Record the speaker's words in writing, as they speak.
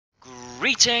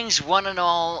Greetings, one and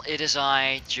all. It is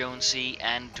I, Jounzey,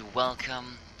 and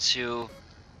welcome to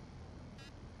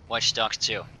Watch Dogs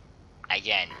 2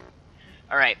 again.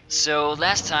 Alright, so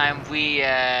last time we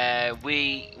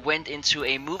went into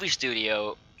a movie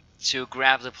studio to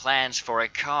grab the plans for a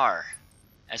car,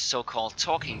 a so-called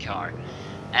talking car,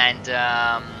 and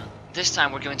this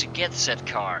time we're going to get said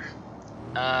car.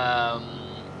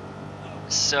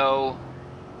 So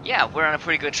yeah, we're on a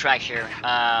pretty good track here.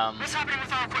 What's happening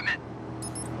with our equipment?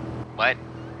 What?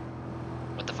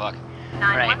 What the fuck?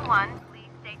 911, please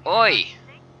state your Oi! emergency.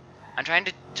 I'm trying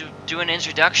to do an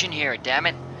introduction here, damn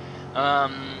it.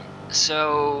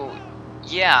 So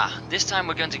yeah, this time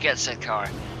we're going to get said car.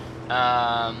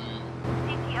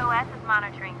 CTOS is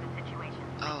monitoring the situation.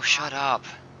 Oh, shut up.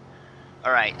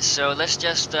 Alright, so let's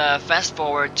just fast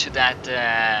forward to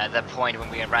that point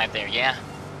when we arrive there, yeah?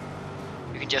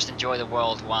 You can just enjoy the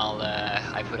world while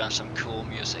I put on some cool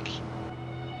music.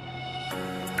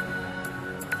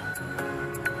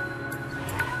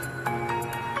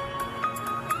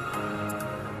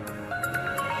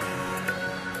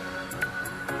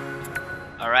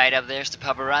 Alright, up there's the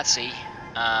paparazzi.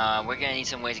 We're gonna need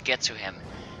some way to get to him.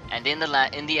 And in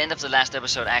the end of the last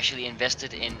episode, I actually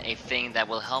invested in a thing that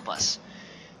will help us.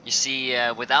 You see,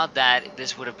 without that,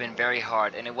 this would have been very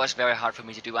hard, and it was very hard for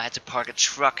me to do. I had to park a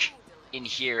truck in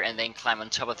here and then climb on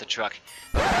top of the truck.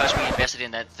 But because we invested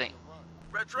in that thing...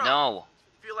 No.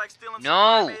 Feel like stealing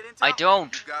No, some made intel? I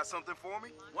don't. You got something for me?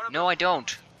 No, I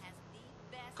don't.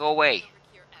 Go away.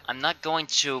 I'm not going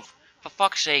to. For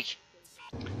fuck's sake.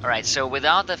 Alright, so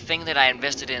without the thing that I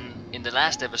invested in the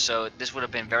last episode, this would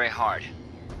have been very hard.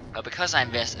 But because I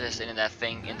invested in that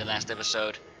thing in the last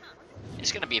episode,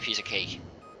 it's gonna be a piece of cake.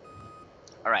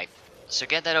 Alright, so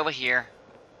get that over here.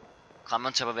 Climb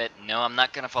on top of it. No, I'm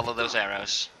not gonna follow those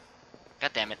arrows.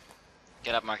 God damn it.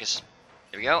 Get up, Marcus.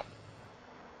 There we go.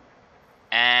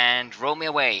 And roll me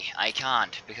away. I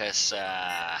can't, because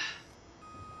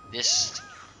this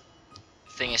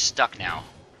thing is stuck now.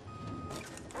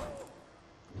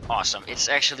 Awesome. It's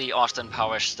actually Austin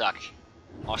Power stuck.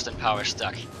 Austin Power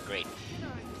stuck. Great.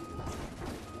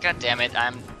 God damn it,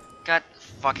 God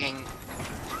fucking...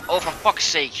 Oh, for fuck's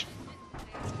sake!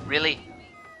 Really?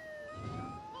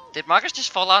 Did Marcus just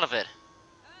fall out of it?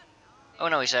 Oh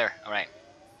no, he's there. Alright.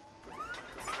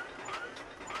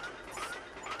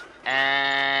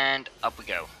 And up we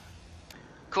go.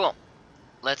 Cool.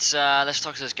 Let's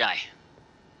talk to this guy.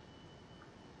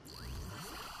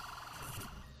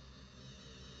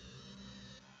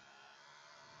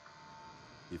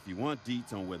 If you want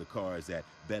deets on where the car is at,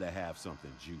 better have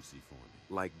something juicy for me.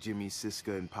 Like Jimmy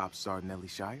Siska and pop star Nelly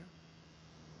Shire?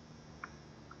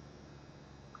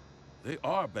 They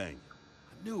are banging.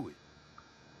 I knew it.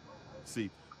 See,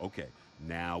 okay,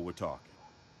 now we're talking.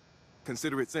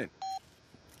 Consider it sent.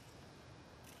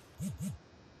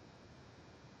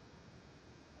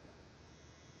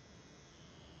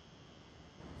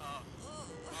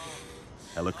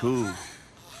 Hella cool.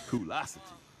 Coolosity.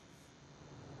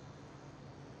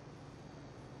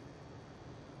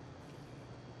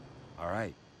 All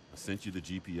right, I sent you the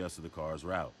GPS of the car's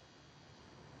route.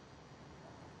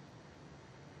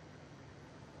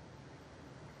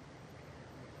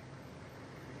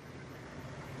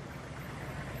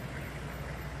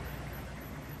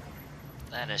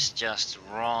 That is just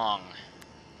wrong.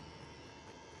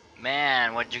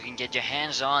 Man, what you can get your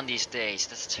hands on these days.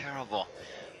 That's terrible.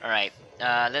 Alright,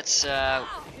 let's,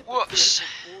 whoops.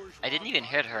 I didn't even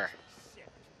hit her.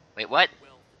 Wait, what?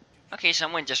 Okay,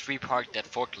 someone just reparked that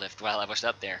forklift while I was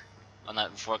up there. Well,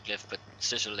 not forklift, but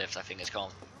scissor lift, I think it's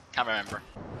called. Can't remember.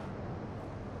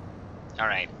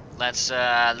 Alright, let's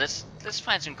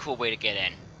find some cool way to get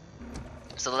in.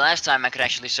 So the last time I could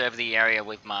actually serve the area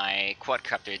with my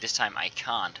quadcopter, this time I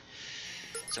can't.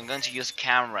 So I'm going to use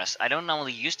cameras. I don't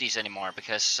normally use these anymore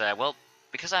because, well,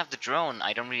 because I have the drone,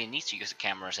 I don't really need to use the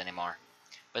cameras anymore.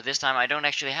 But this time I don't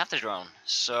actually have the drone,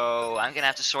 so I'm gonna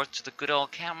have to sort to the good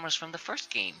old cameras from the first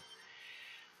game.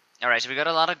 Alright, so we got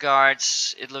a lot of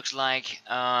guards, it looks like,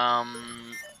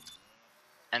 and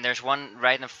there's one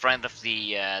right in front of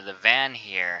the van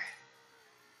here.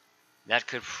 That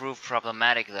could prove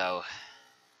problematic though.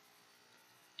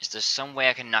 Is there some way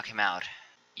I can knock him out?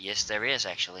 Yes, there is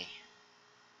actually.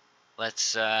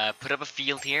 Let's put up a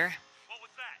field here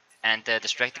and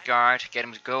distract the guard, get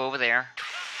him to go over there.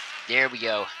 There we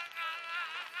go.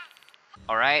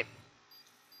 Alright.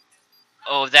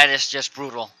 Oh, that is just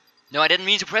brutal. No, I didn't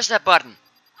mean to press that button.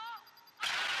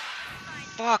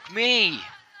 Fuck me.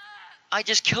 I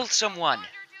just killed someone.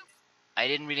 I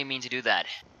didn't really mean to do that.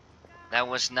 That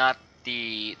was not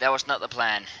the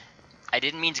plan. I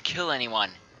didn't mean to kill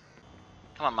anyone.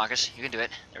 Come on, Marcus, you can do it.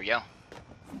 There we go.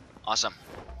 Awesome.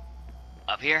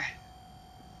 Up here.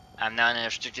 I'm now in a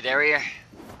restricted area.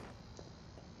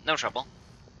 No trouble.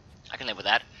 I can live with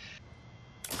that.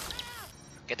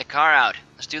 Get the car out.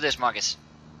 Let's do this, Marcus.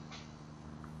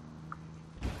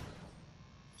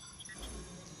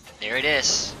 There it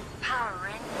is.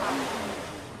 Powering up.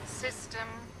 System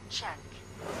check.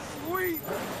 Sweet.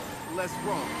 Let's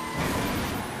roll.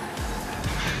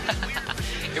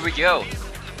 Here we go.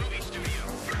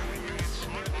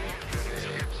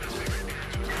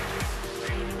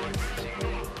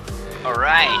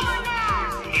 Alright.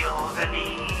 Feel the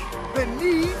need. The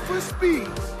need for speed.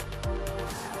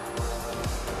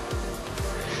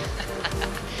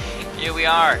 Here we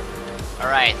are.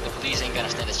 Alright, the police ain't gonna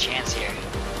stand a chance here.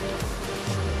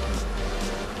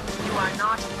 You are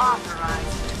not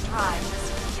authorized to drive this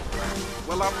vehicle.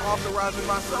 Well, I'm authorizing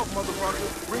myself,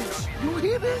 motherfucker. Reach, you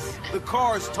hear this? The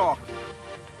car's talking.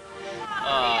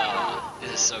 Oh,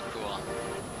 this is so cool.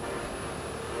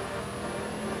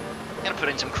 I'm gonna put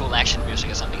in some cool action music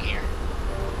or something here.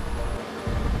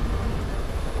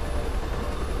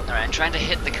 Alright, I'm trying to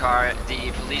hit the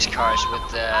police cars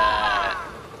with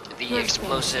the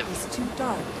explosive. It's too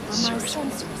dark for my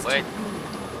sensors Wait. to read.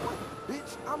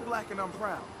 Bitch, I'm black and I'm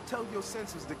proud. Tell your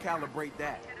sensors to calibrate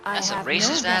that. That's a I have no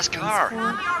racist-ass weapons car. for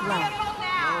black.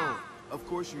 No, of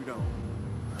course you don't.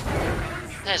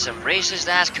 That's a racist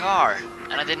ass car.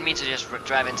 And I didn't mean to just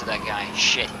drive into that guy.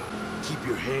 Shit. Keep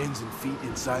your hands and feet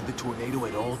inside the tornado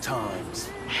at all times.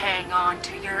 Hang on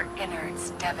to your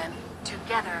innards, Devin.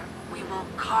 Together, we will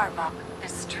carve up the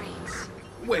streets.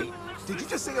 Wait, did you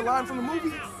just say a line from the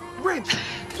movie? Wrench,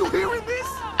 you hearing this?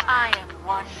 I am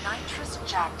one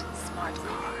nitrous-jacked smart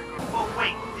car. Oh,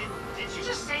 wait. Did you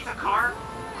just say the car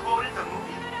quoted the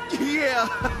movie? Yeah.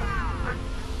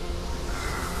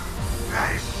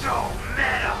 That is so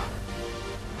meta.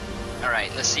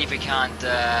 Alright, let's see if we can't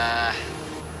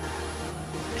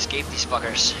escape these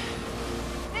fuckers.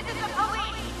 This is the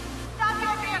police! Stop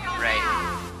your vehicle! Right.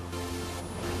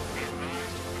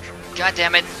 God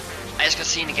damn it. I just got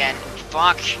seen again.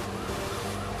 Fuck.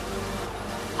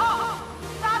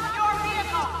 Stop your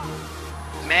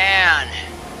vehicle! Man,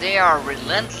 they are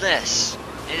relentless.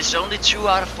 And it's only 2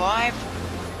 out of 5?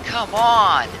 Come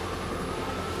on.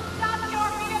 Stop your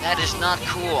vehicle! That is not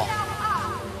cool.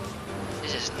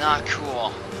 This is not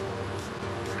cool.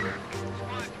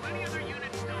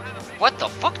 What the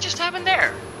fuck just happened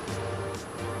there?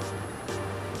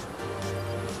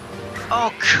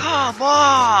 Oh, come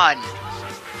on!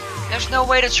 There's no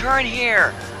way to turn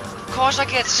here. Of course I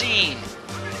get seen.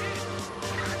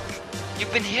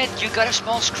 You've been hit. You got a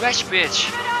small scratch, bitch.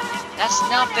 That's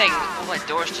nothing. Oh, my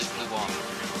doors just blew off.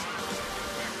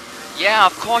 Yeah,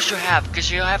 of course you have, because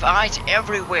you have eyes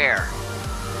everywhere.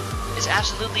 It's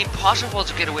absolutely impossible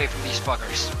to get away from these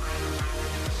fuckers.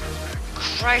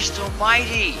 Christ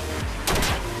almighty!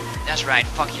 That's right,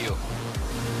 fuck you.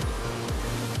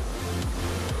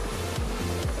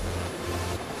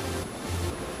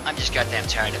 I'm just goddamn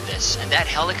tired of this. And that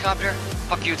helicopter?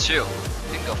 Fuck you too.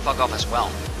 You can go fuck off as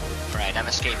well. Alright, I'm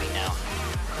escaping now.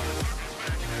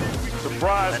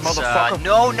 Surprise, Let's,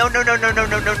 no.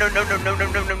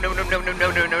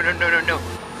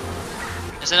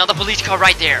 There's another police car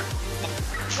right there.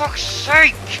 For fuck's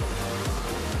sake!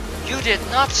 You did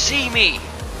not see me.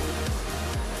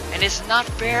 And it's not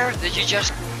fair that you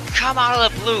just come out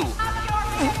of the blue.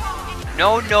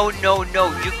 No.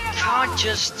 You can't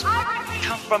just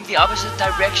come from the opposite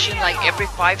direction like every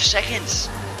 5 seconds.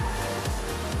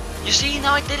 You see,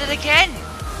 now I did it again.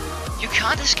 You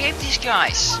can't escape these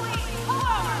guys.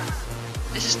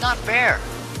 This is not fair.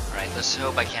 Alright, let's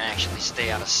hope I can actually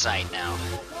stay out of sight now.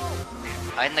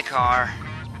 Hide in the car.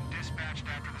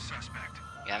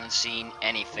 You haven't seen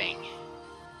anything.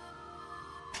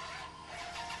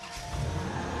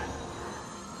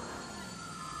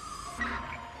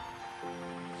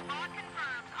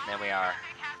 There we are.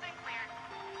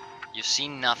 You've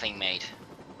seen nothing, mate.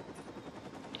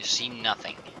 You've seen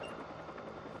nothing.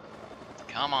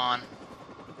 Come on.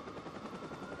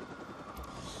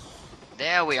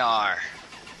 There we are.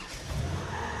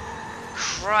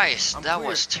 Christ, I'm that clear.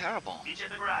 was terrible. Meet you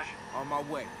at the garage. On my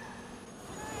way.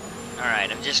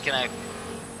 Alright, I'm just gonna... I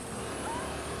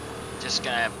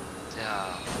am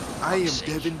fuck's sake.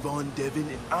 Devin Von Devin,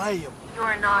 and I am...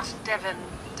 You're not Devin.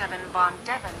 Devin Von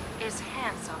Devin is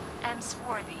handsome and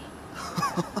swarthy.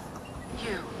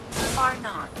 You are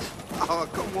not. Oh,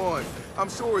 come on. I'm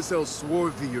sure as hell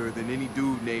swarthier than any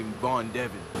dude named Von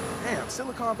Devin. Damn,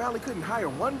 Silicon Valley couldn't hire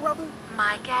one brother?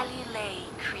 My Galilei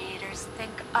creators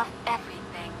think of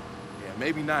everything. Yeah,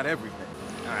 maybe not everything.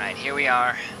 Alright, here we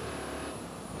are.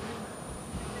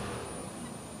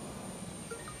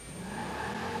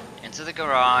 Into the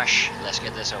garage. Let's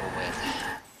get this over with.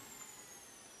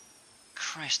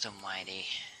 Christ almighty.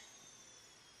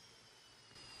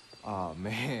 Oh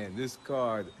man, this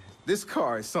car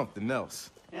is something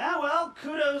else. Yeah, well,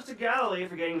 kudos to Galilee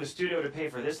for getting the studio to pay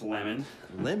for this lemon.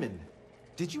 Lemon?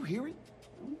 Did you hear it?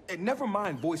 Never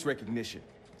mind voice recognition.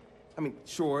 I mean,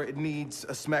 sure, it needs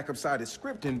a smack-upsided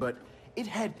scripting, but it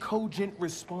had cogent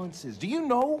responses. Do you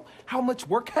know how much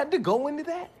work had to go into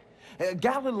that?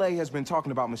 Galilee has been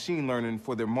talking about machine learning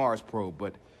for their Mars probe,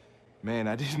 but man,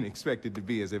 I didn't expect it to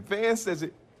be as advanced as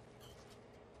it...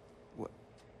 What?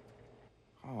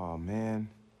 Oh, man.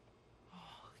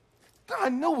 I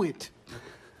know it!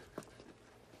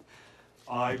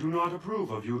 I do not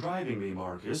approve of you driving me,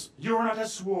 Marcus. You're not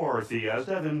as swarthy as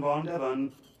Devin Von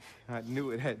Devon. I knew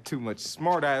it had too much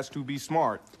smart ass to be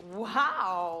smart.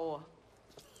 Wow.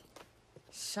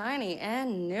 Shiny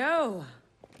and new.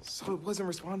 So it wasn't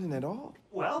responding at all?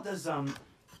 Well, does that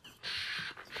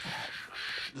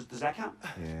count?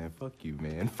 Yeah, fuck you,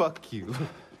 man. Fuck you.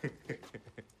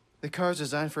 The car's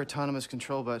designed for autonomous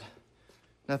control, but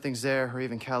nothing's there or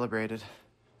even calibrated.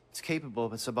 It's capable,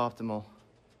 but suboptimal.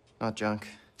 Not junk.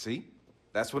 See?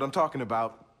 That's what I'm talking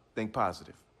about. Think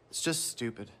positive. It's just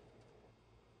stupid.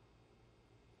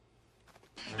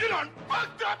 You done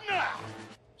fucked up now!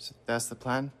 So that's the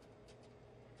plan?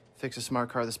 Fix a smart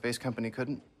car the space company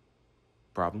couldn't?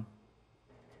 Problem?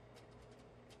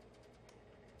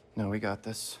 No, we got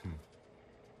this.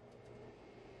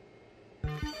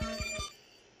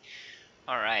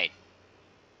 Alright.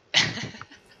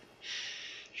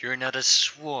 You're not as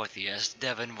swarthy as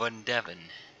Devin Von Devon.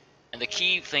 And the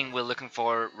key thing we're looking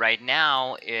for right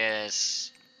now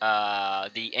is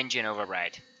the engine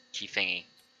override key thingy.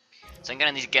 So I'm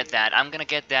gonna need to get that. I'm gonna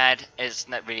get that. It's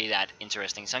not really that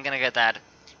interesting. So I'm gonna get that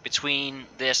between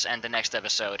this and the next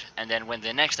episode. And then when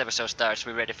the next episode starts,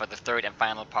 we're ready for the third and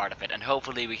final part of it. And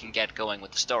hopefully we can get going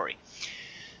with the story.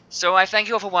 So I thank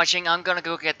you all for watching. I'm gonna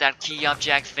go get that key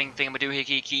object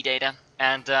thingamadoohickey key data.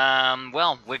 And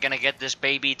well, we're gonna get this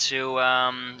baby to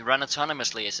run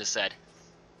autonomously, as I said.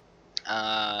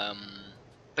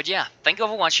 But yeah, thank you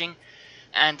all for watching.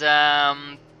 And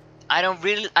I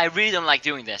really don't like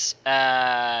doing this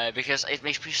because it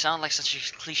makes me sound like such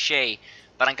a cliche.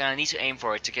 But I'm gonna need to aim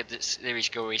for it to get this series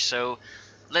going. So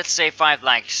let's say 5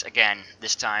 likes again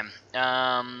this time.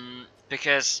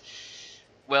 Because,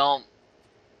 well,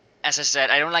 as I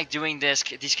said, I don't like doing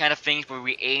these kind of things where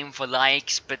we aim for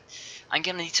likes. But I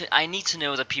need to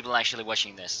know that people are actually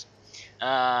watching this.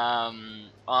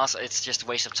 Also, it's just a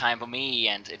waste of time for me,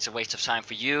 and it's a waste of time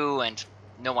for you, and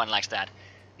no one likes that.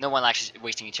 No one likes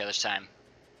wasting each other's time.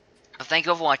 But thank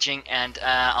you for watching, and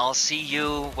I'll see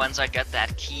you once I get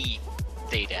that key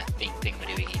data thing.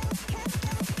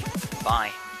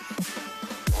 Bye.